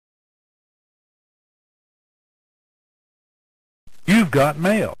You've got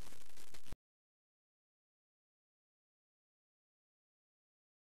mail.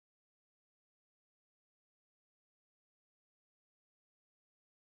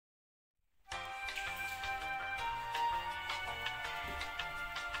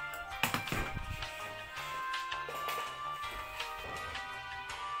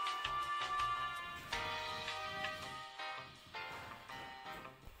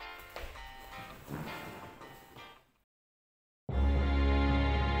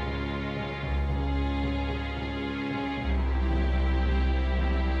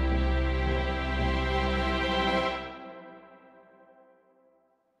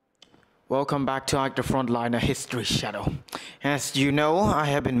 Welcome back to the Frontliner History Shadow. As you know, I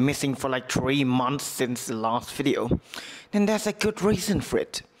have been missing for like 3 months since the last video, and there's a good reason for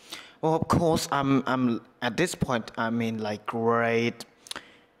it. Well, of course, I'm at this point I'm in like grade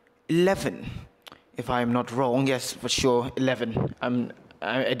 11, if I'm not wrong. Yes, for sure, 11.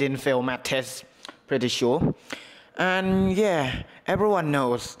 I didn't fail math test, pretty sure. And yeah, everyone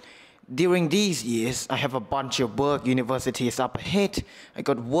knows. During these years, I have a bunch of work universities up ahead. I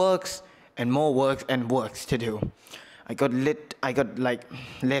got works and more work and works to do. I got like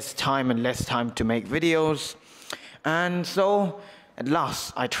less time and less time to make videos. And so at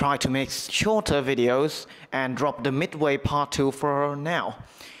last I tried to make shorter videos and drop the midway part 2 for now.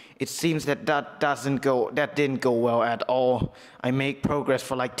 It seems that didn't go well at all. I make progress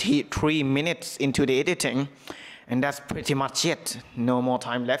for like 3 minutes into the editing, and that's pretty much it. No more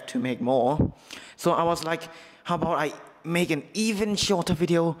time left to make more. So I was like, how about I make an even shorter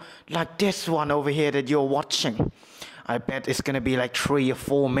video like this one over here that you're watching. I bet it's gonna be like 3 or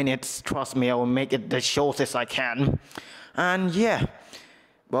 4 minutes. Trust me, I will make it the shortest I can. And yeah,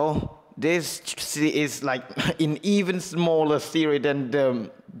 well, this is like an even smaller series than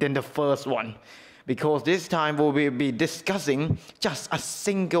the first one, because this time we will be discussing just a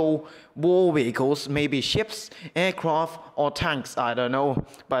single war vehicles, maybe ships, aircraft, or tanks, I don't know.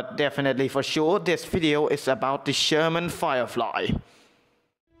 But definitely for sure, this video is about the Sherman Firefly.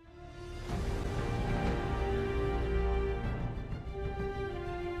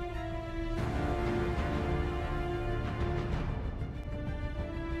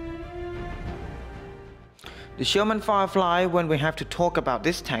 The Sherman Firefly, when we have to talk about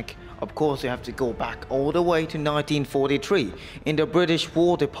this tank, of course you have to go back all the way to 1943 in the British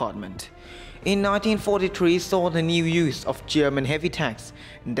War Department. In 1943 saw the new use of German heavy tanks,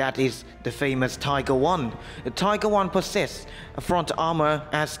 that is the famous Tiger I. The Tiger I possessed a front armor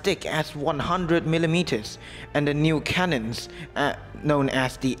as thick as 100 mm and the new cannons known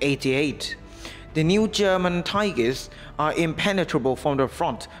as the 88. The new German Tigers are impenetrable from the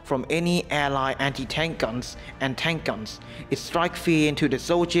front from any Allied anti-tank guns and tank guns. It strikes fear into the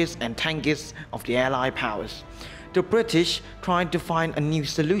soldiers and tankers of the Allied powers. The British tried to find a new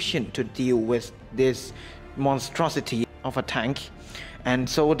solution to deal with this monstrosity of a tank, and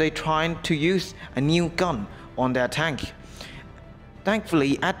so they tried to use a new gun on their tank.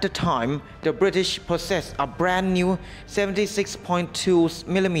 Thankfully, at the time, the British possessed a brand new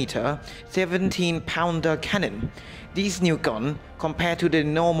 76.2mm 17-pounder cannon. This new gun, compared to the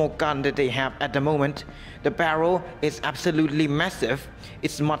normal gun that they have at the moment, the barrel is absolutely massive,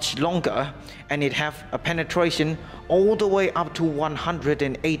 it's much longer, and it has a penetration all the way up to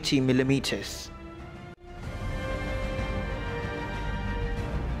 180mm.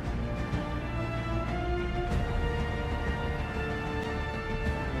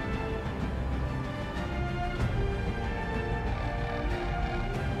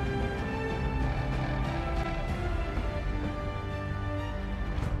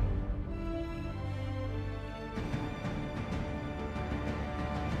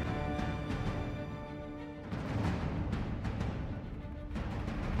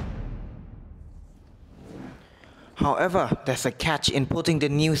 However, there's a catch in putting the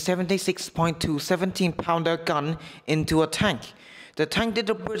new 76.2 17-pounder gun into a tank. The tank that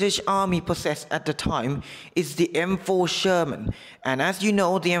the British Army possessed at the time is the M4 Sherman, and as you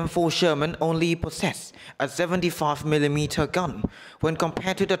know, the M4 Sherman only possessed a 75mm gun. When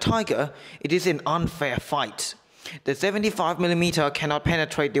compared to the Tiger, it is an unfair fight. The 75mm cannot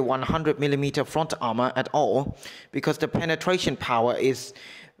penetrate the 100mm front armor at all, because the penetration power is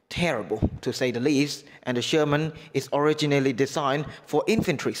terrible, to say the least, and the Sherman is originally designed for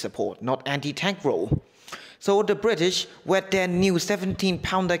infantry support, not anti-tank role. So the British wet their new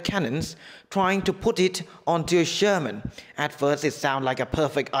 17-pounder cannons, trying to put it onto a Sherman. At first it sounded like a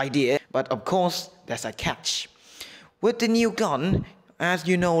perfect idea, but of course there's a catch. With the new gun, As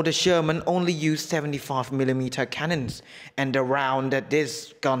you know, the Sherman only used 75mm cannons, and the round that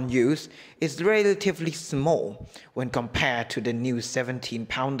this gun used is relatively small when compared to the new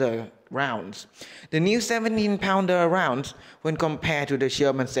 17-pounder rounds. The new 17-pounder rounds, when compared to the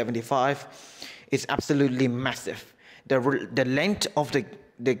Sherman 75, is absolutely massive. The length of the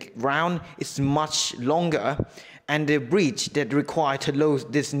round is much longer, and the breech that required to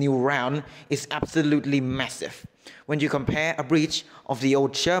load this new round is absolutely massive. When you compare a breech of the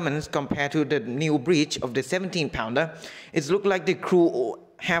old Shermans compared to the new breech of the 17-pounder, it looks like the crew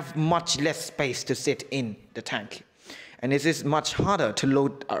have much less space to sit in the tank, and it is much harder to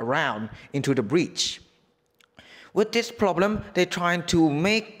load a round into the breech. With this problem, they're trying to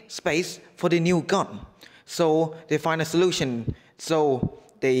make space for the new gun, so they find a solution. So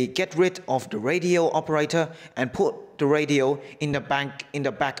they get rid of the radio operator and put the radio in the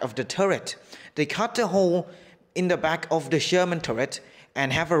back of the turret. They cut the hole in the back of the Sherman turret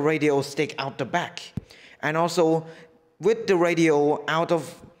and have a radio stick out the back. And also, with the radio out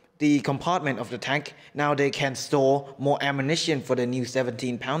of the compartment of the tank, now they can store more ammunition for the new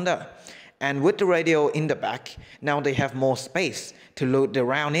 17-pounder. And with the radio in the back, now they have more space to load the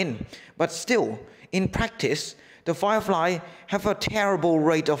round in. But still, in practice, the Firefly have a terrible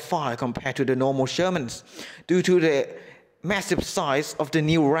rate of fire compared to the normal Shermans due to the massive size of the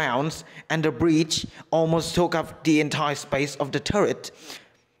new rounds, and the breech almost took up the entire space of the turret.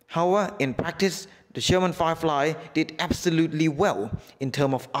 However, in practice, the Sherman Firefly did absolutely well in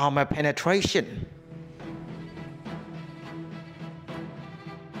terms of armor penetration.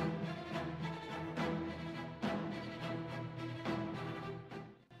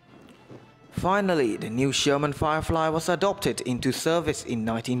 Finally, the new Sherman Firefly was adopted into service in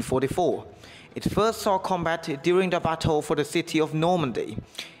 1944. It first saw combat during the battle for the city of Normandy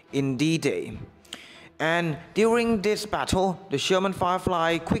in D-Day. And during this battle, the Sherman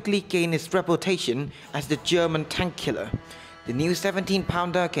Firefly quickly gained its reputation as the German tank killer. The new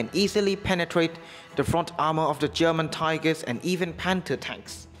 17-pounder can easily penetrate the front armor of the German Tigers and even Panther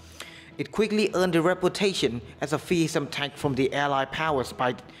tanks. It quickly earned a reputation as a fearsome tank from the Allied powers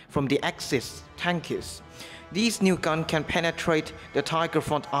from the Axis tankers. These new guns can penetrate the Tiger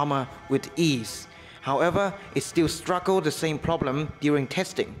front armor with ease. However, it still struggles the same problem during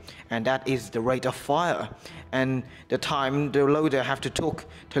testing, and that is the rate of fire and the time the loader have to took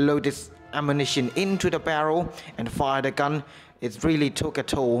to load this ammunition into the barrel and fire the gun. It really took a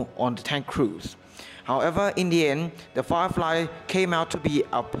toll on the tank crews. However, in the end, the Firefly came out to be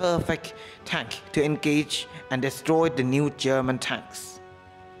a perfect tank to engage and destroy the new German tanks.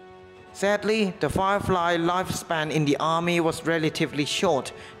 Sadly, the Firefly lifespan in the army was relatively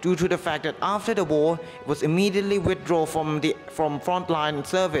short due to the fact that after the war, it was immediately withdrawn from frontline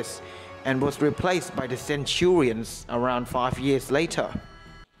service and was replaced by the Centurions around 5 years later.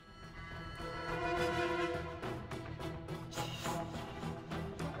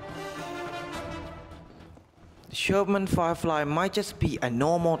 The Sherman Firefly might just be a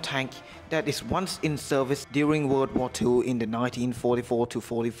normal tank that is once in service during World War II in the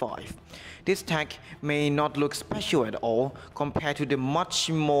 1944-45. This tank may not look special at all compared to the much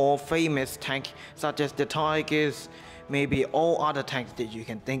more famous tank such as the Tigers, maybe all other tanks that you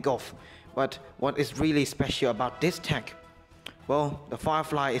can think of. But what is really special about this tank? Well, the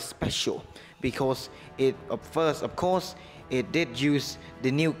Firefly is special because it, first, of course, it did use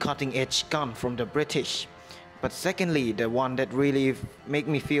the new cutting-edge gun from the British. But secondly, the one that really make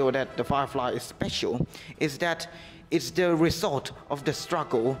me feel that the Firefly is special is that it's the result of the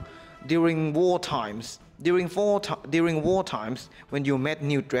struggle during war times. During war times, when you met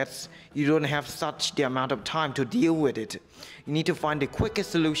new threats, you don't have such the amount of time to deal with it. You need to find the quickest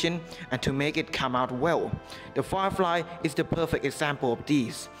solution and to make it come out well. The Firefly is the perfect example of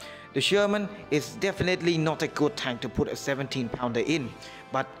these. The Sherman is definitely not a good tank to put a 17-pounder in,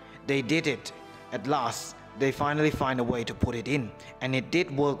 but they did it at last. They finally find a way to put it in, and it did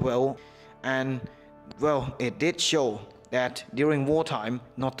work well, and well, it did show that during wartime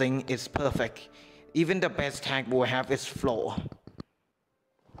nothing is perfect. Even the best tank will have its flaw.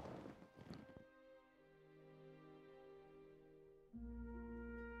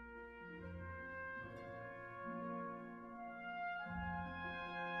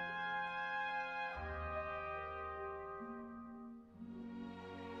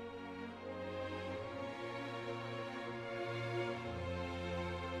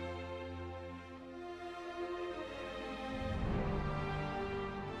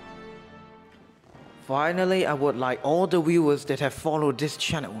 Finally, I would like all the viewers that have followed this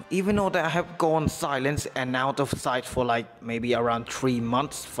channel, even though that I have gone silent and out of sight for like maybe around 3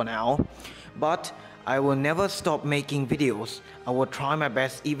 months for now, but I will never stop making videos. I will try my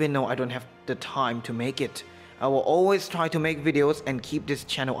best even though I don't have the time to make it. I will always try to make videos and keep this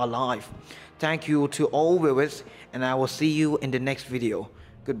channel alive. Thank you to all viewers, and I will see you in the next video.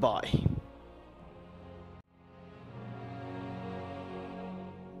 Goodbye.